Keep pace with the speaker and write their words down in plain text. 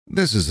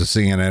This is the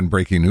CNN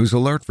Breaking News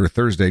Alert for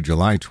Thursday,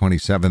 July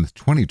 27th,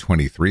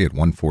 2023 at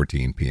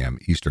 1:14 p.m.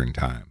 Eastern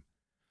Time.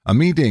 A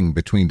meeting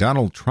between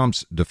Donald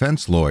Trump's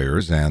defense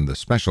lawyers and the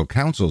special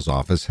counsel's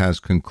office has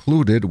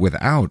concluded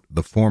without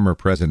the former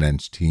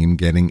president's team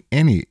getting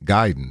any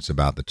guidance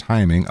about the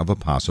timing of a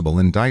possible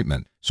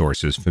indictment.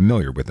 Sources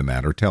familiar with the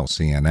matter tell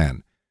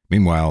CNN.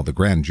 Meanwhile, the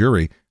grand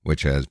jury,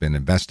 which has been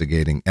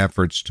investigating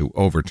efforts to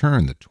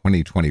overturn the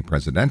 2020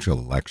 presidential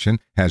election,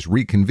 has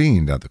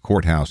reconvened at the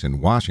courthouse in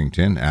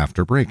Washington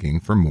after breaking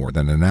for more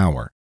than an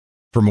hour.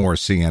 For more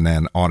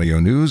CNN audio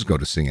news, go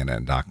to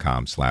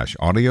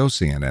cnn.com/audio,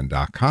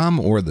 cnn.com,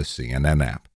 or the CNN app.